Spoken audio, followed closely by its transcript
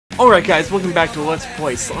Alright guys, welcome back to Let's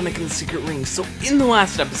Play Sonic and the Secret Ring. So in the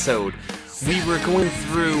last episode, we were going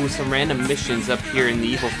through some random missions up here in the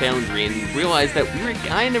Evil Foundry and realized that we were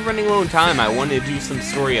kind of running low on time. I wanted to do some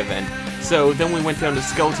story event. So then we went down to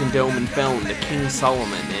Skeleton Dome and found the King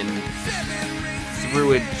Solomon and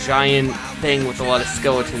through a giant thing with a lot of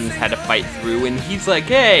skeletons had to fight through, and he's like,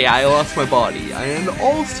 hey, I lost my body, and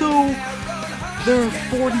also there are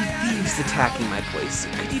 40 thieves attacking my place.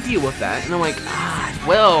 Could you deal with that? And I'm like,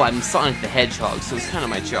 well, I'm Sonic the Hedgehog, so it's kind of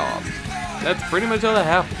my job. That's pretty much all that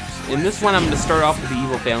happens. In this one, I'm going to start off with the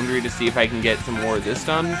Evil Foundry to see if I can get some more of this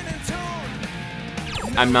done.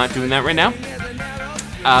 I'm not doing that right now.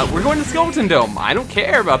 We're going to Skeleton Dome. I don't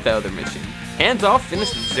care about the other mission. Hands off, finish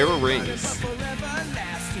with 0 rings.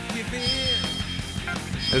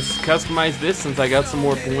 Let's customize this since I got some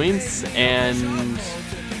more points, and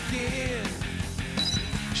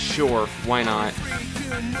sure, why not?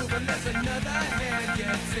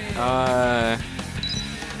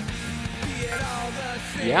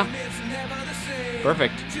 Yeah.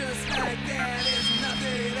 Perfect.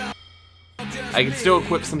 I can still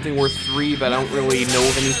equip something worth 3, but I don't really know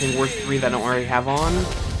of anything worth 3 that I don't already have on.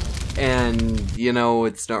 And, you know,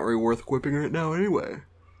 it's not really worth equipping right now anyway.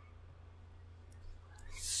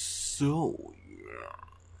 So, yeah.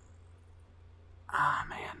 Ah,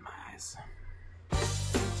 man, my eyes. 3,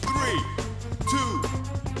 2,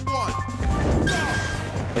 1, go!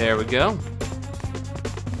 There we go.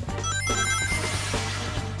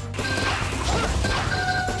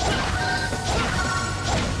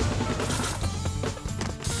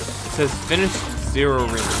 It says finish 0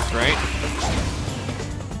 rings, right?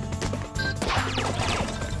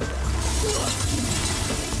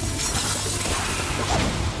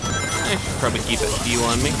 I should probably keep a few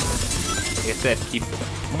on me. Like I said, keep...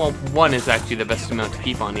 well, 1 is actually the best amount to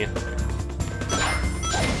keep on you.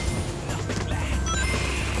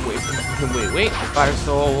 Wait, Fire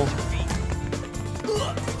Soul.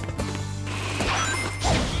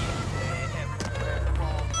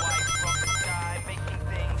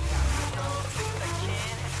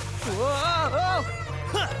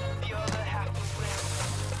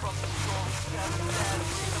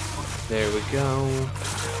 There we go.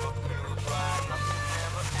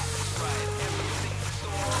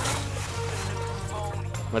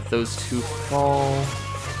 Let those 2 fall.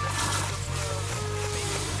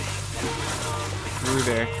 Through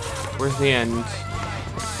there. Where's the end?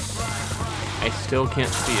 I still can't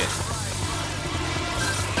see it.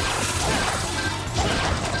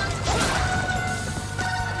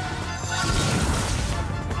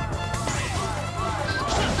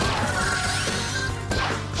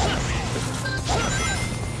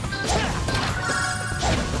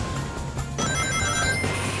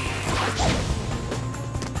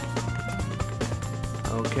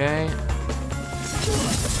 Okay.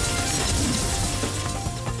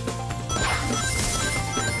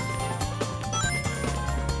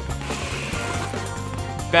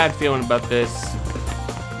 Bad feeling about this.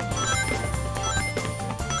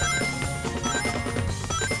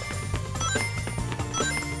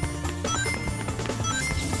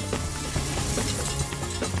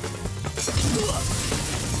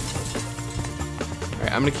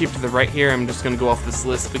 Alright, I'm gonna keep to the right here. I'm just gonna go off this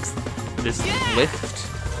list because this lift?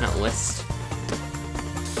 Not list.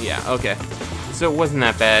 Yeah, okay. So it wasn't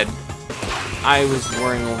that bad. I was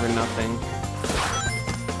worrying over nothing.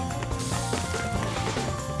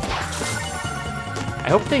 I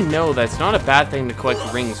hope they know that it's not a bad thing to collect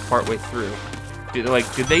rings partway through. Did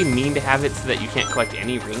they mean to have it so that you can't collect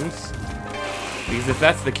any rings? Because if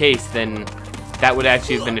that's the case, then that would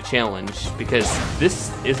actually have been a challenge. Because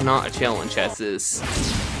this is not a challenge as is.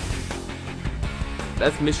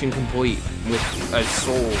 That's mission complete with a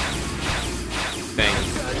soul thing.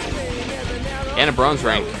 And a bronze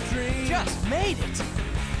rank. Just made it.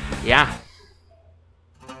 Yeah.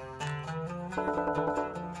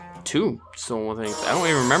 2 soul things. I don't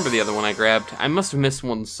even remember the other one I grabbed. I must have missed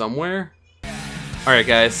one somewhere. Alright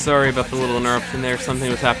guys, sorry about the little interruption there. Something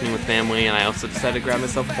was happening with family and I also decided to grab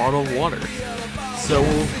myself a bottle of water. So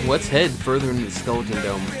let's head further into the Skeleton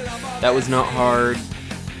Dome. That was not hard.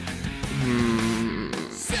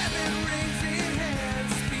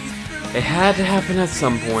 It had to happen at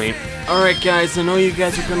some point. Alright guys, I know you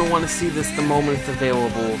guys are going to want to see this the moment it's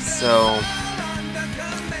available, so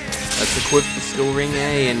let's equip the skill ring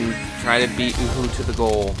A and try to beat Uhu to the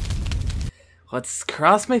goal. Let's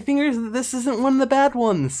cross my fingers that this isn't one of the bad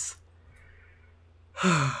ones.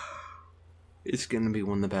 It's going to be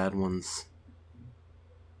one of the bad ones.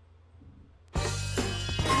 3,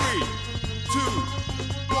 2,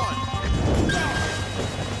 1.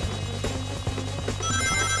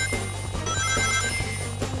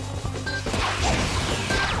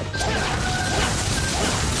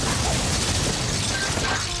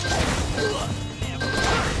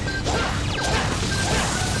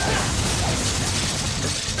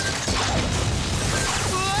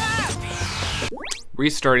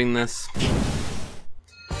 restarting this.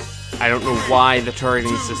 I don't know why the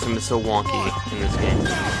targeting system is so wonky in this game.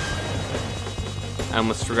 I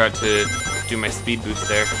almost forgot to do my speed boost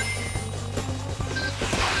there.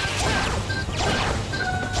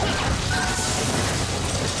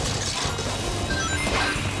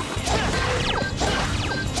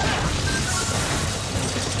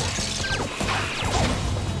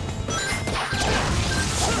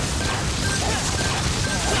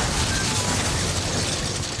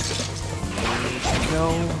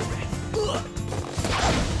 Go.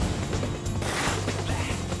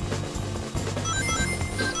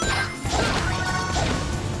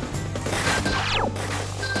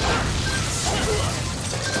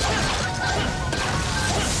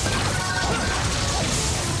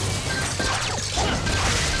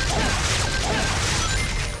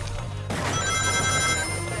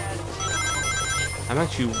 I'm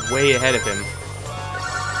actually way ahead of him.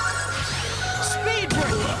 Speed break.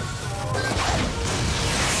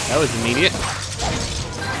 That was immediate.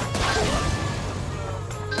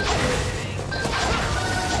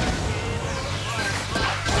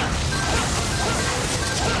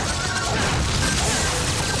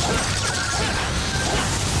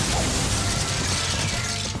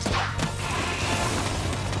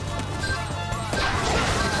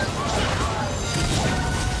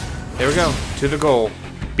 There we go, to the goal.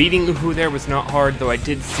 Beating Uhu there was not hard, though I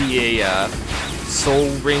did see a soul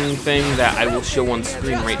ring thing that I will show on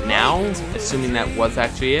screen right now, assuming that was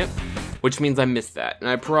actually it, which means I missed that. And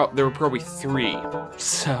there were probably 3,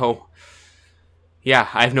 so yeah,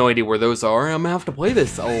 I have no idea where those are. I'm gonna have to play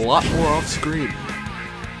this a lot more off screen.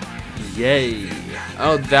 Yay.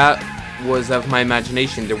 Oh, that was of my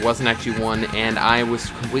imagination. There wasn't actually one, and I was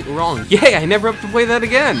completely wrong. Yay, I never have to play that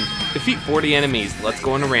again. Defeat 40 enemies. Let's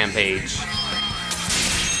go on a rampage.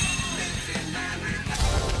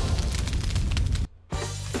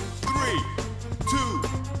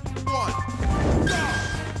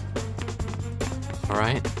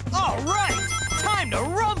 Alright. Alright! Time to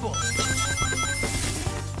rumble!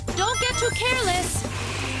 Don't get too careless.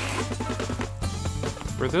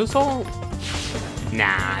 Were those all?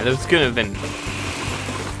 Nah, those could have been.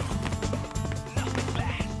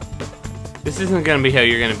 This isn't gonna be how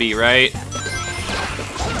you're gonna be, right?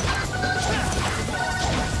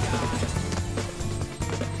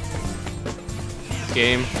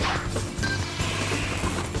 Game.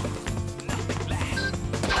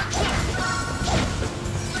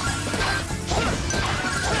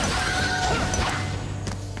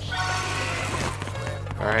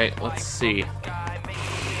 Alright, let's see.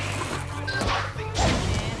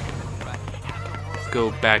 Let's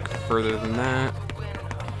go back further than that.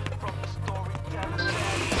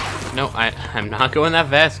 No, I'm not going that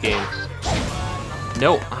fast, game.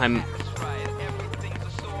 No,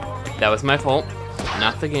 that was my fault,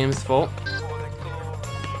 not the game's fault.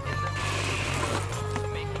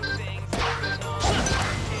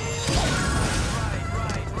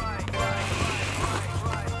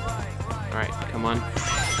 Alright, come on.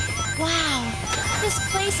 Wow, this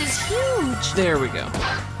place is huge. There we go.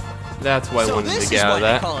 That's why I wanted to get out of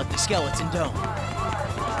that. They call it the Skeleton Dome.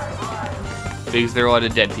 Because there are a lot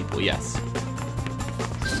of dead people, yes.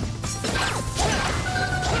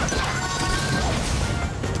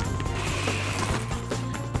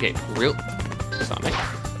 Okay, real Sonic.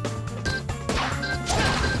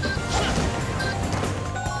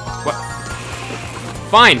 What?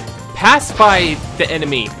 Fine! Pass by the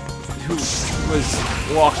enemy who was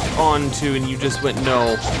locked onto and you just went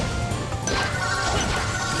no.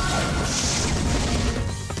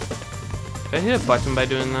 Did I hit a button by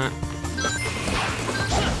doing that?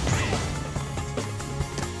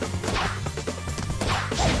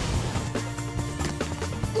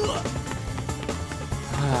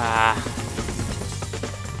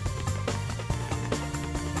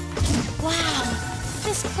 Wow,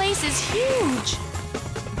 this place is huge.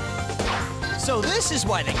 So this is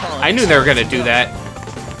why they call it. I knew they were gonna do that.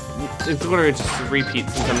 It's literally just a repeat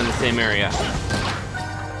since I'm in the same area.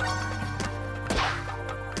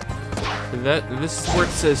 So this is where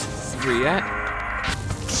it says 3 at.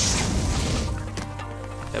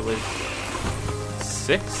 That was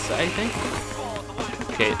 6, I think.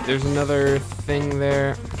 Okay, there's another thing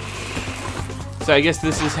there. So I guess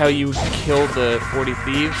this is how you kill the 40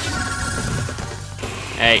 thieves.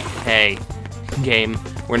 Hey, game.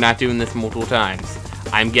 We're not doing this multiple times.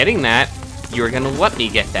 I'm getting that. You're gonna let me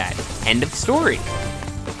get that. End of story.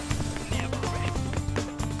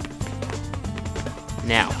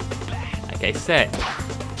 Now, like I said.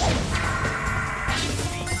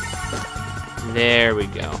 There we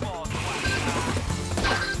go.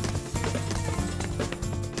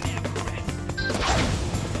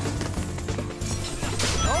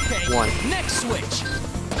 Okay, One. next switch.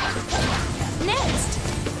 Next.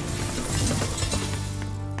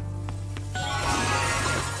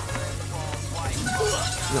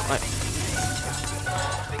 No,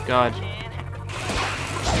 God.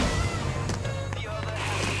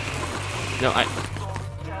 No,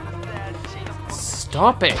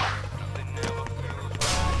 Stop it!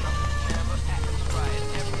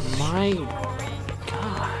 My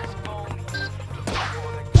God.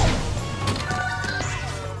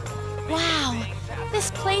 Wow, this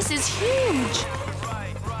place is huge.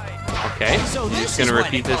 Okay, So you're this just is gonna why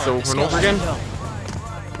repeat they this call it over and over again? Skeleton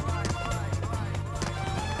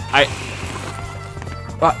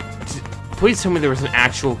Please tell me there was an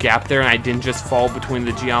actual gap there and I didn't just fall between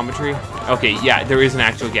the geometry. Okay, yeah, there is an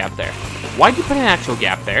actual gap there. Why'd you put an actual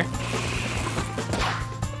gap there?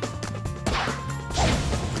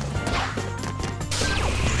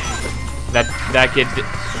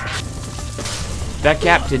 That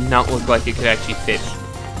gap did not look like it could actually fit,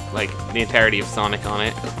 like, the entirety of Sonic on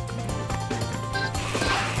it.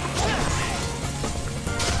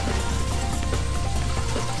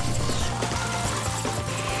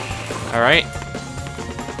 Alright.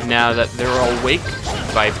 Now that they're all awake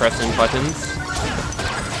by pressing buttons.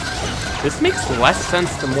 This makes less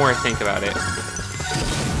sense the more I think about it.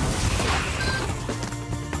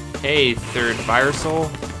 Hey, third Virusol.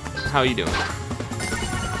 How you doing?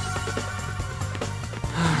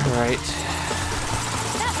 Alright.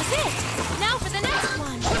 That was it. Now for the next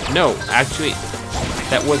one. No, actually,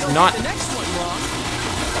 that was not... The next one wrong.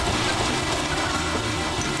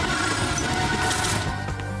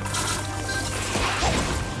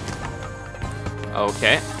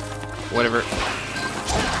 Okay. Whatever.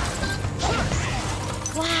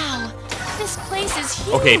 Wow, this place is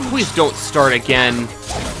huge. Okay, please don't start again.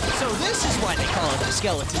 So this is why they call it the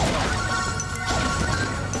Skeleton Dome.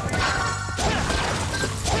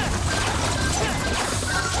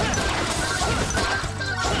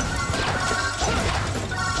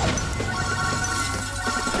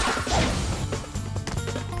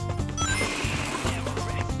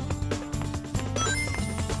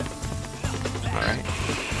 Alright.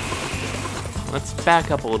 Let's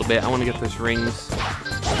back up a little bit. I want to get those rings.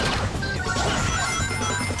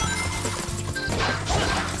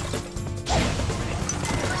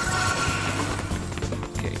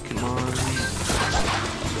 Okay, come on.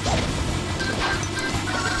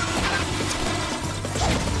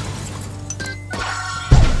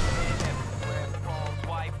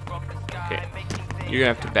 Okay. You're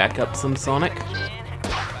gonna have to back up some, Sonic.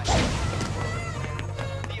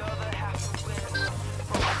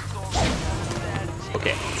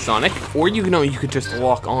 Okay, Sonic, or you know you could just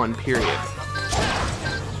lock on, period.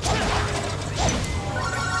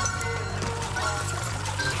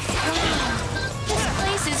 This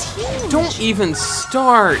place is huge. Don't even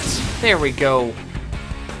start! There we go.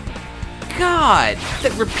 God,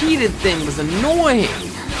 that repeated thing was annoying!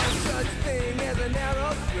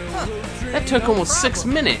 That took almost 6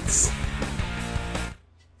 minutes.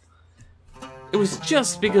 It was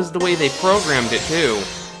just because of the way they programmed it, too.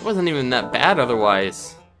 It wasn't even that bad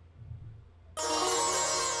otherwise.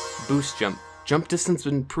 Boost jump. Jump distance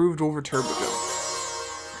improved over turbo jump.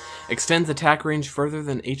 Extends attack range further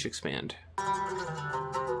than H expand.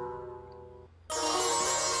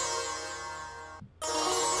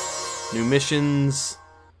 New missions.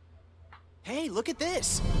 Hey, look at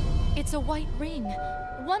this. It's a white ring.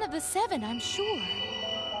 One of the 7, I'm sure.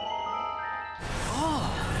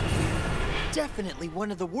 Definitely one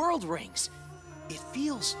of the world rings. It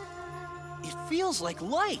feels like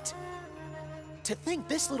light. To think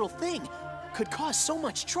this little thing could cause so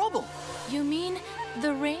much trouble. You mean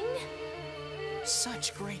the ring?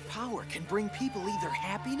 Such great power can bring people either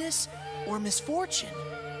happiness or misfortune.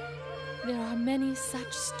 There are many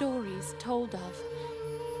such stories told of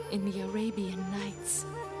in the Arabian Nights.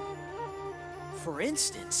 For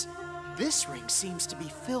instance, this ring seems to be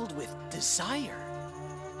filled with desire.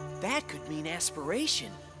 That could mean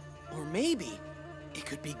aspiration, or maybe it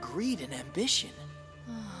could be greed and ambition.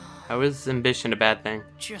 How is ambition a bad thing?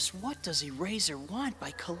 Just what does Eraser want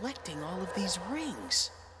by collecting all of these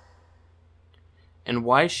rings? And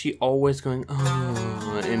why is she always going,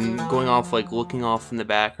 oh, and going off, like, looking off in the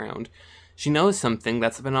background? She knows something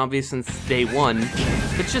that's been obvious since day one,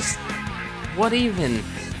 but just, what even?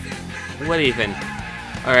 What even?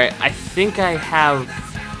 Alright, I think I have...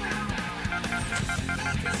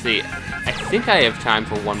 Let's see, I think I have time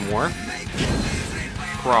for one more.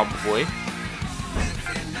 Probably.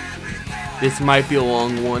 This might be a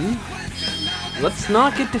long one. Let's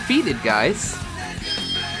not get defeated, guys.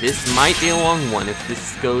 This might be a long one if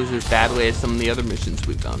this goes as badly as some of the other missions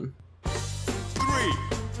we've done. 3,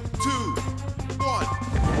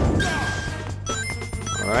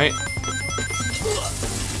 Alright.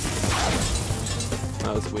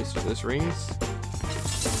 That was a waste of those rings.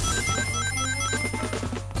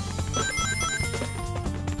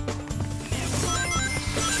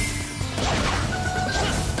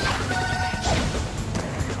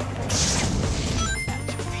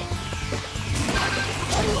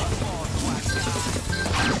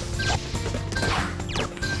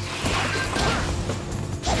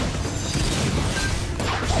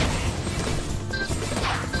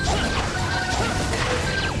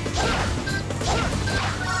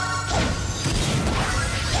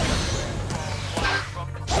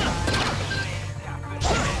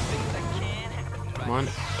 Come on.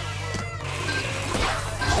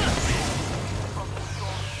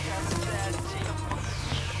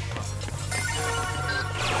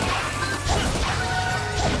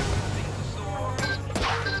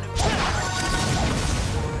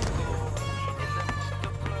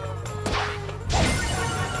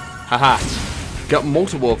 Haha. Got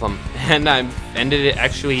multiple of them. And I ended it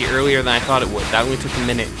actually earlier than I thought it would. That only took a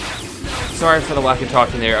minute. Sorry for the lack of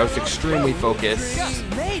talking there. I was extremely focused. Just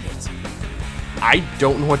made it. I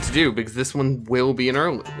don't know what to do because this one will be a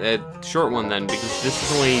short one then, because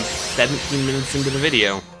this is only 17 minutes into the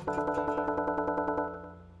video.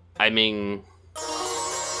 I mean,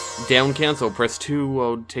 down cancel, press 2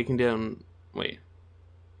 while taking down, wait.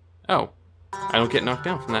 Oh, I don't get knocked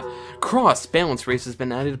down from that. Cross balance race has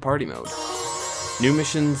been added to party mode. New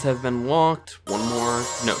missions have been locked, 2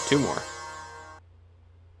 more.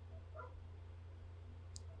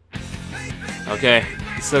 Okay,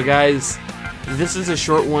 so guys, this is a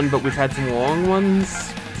short one, but we've had some long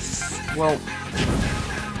ones. Well,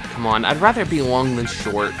 come on, I'd rather it be long than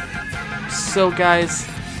short. So guys,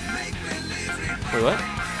 wait, what?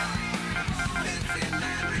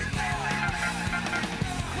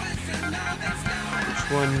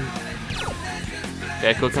 Which one? Did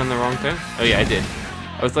I click on the wrong thing? Oh yeah, I did.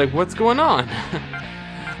 I was like, what's going on?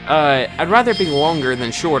 I'd rather it be longer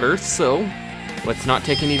than shorter, so let's not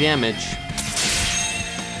take any damage.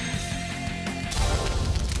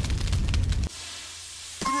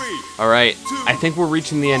 Alright, I think we're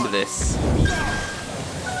reaching the end of this.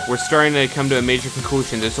 We're starting to come to a major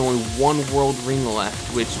conclusion. There's only one world ring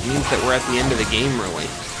left, which means that we're at the end of the game, really.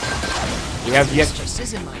 We have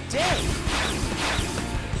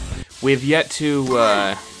yet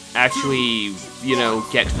to actually, you know,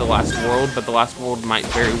 get to the last world, but the last world might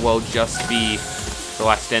very well just be the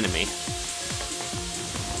last enemy.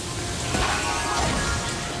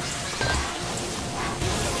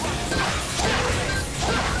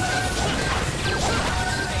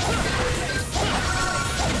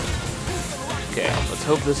 Okay, let's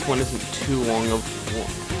hope this one isn't too long of...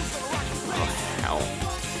 Oh, hell.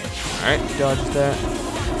 Alright, dodge that.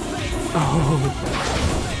 Oh.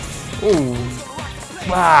 Ooh.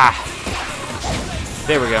 Ah.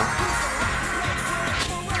 There we go.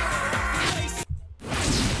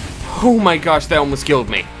 Oh my gosh, that almost killed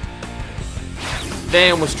me.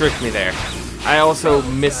 They almost tricked me there. I also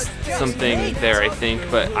missed something there, I think,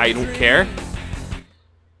 but I don't care.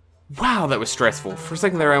 Wow, that was stressful. For a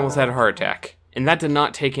second there, I almost had a heart attack. And that did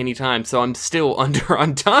not take any time, so I'm still under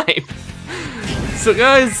on time. So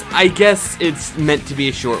guys, I guess it's meant to be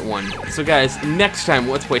a short one. So guys, next time,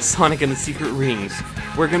 let's play Sonic and the Secret Rings.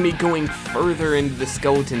 We're gonna be going further into the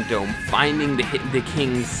Skeleton Dome, finding the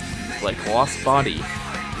King's, like, lost body.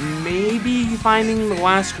 Maybe finding the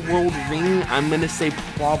last world ring. I'm gonna say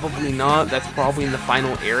probably not. That's probably in the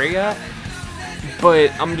final area.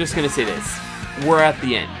 But I'm just gonna say this. We're at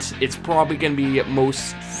the end. It's probably gonna be at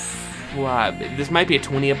most... this might be a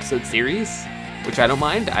 20 episode series, which I don't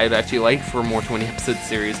mind. I'd actually like for a more 20 episode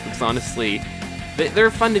series, because honestly, they're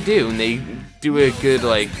fun to do, and they do a good,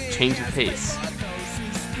 like, change of pace.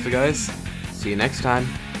 So guys, see you next time.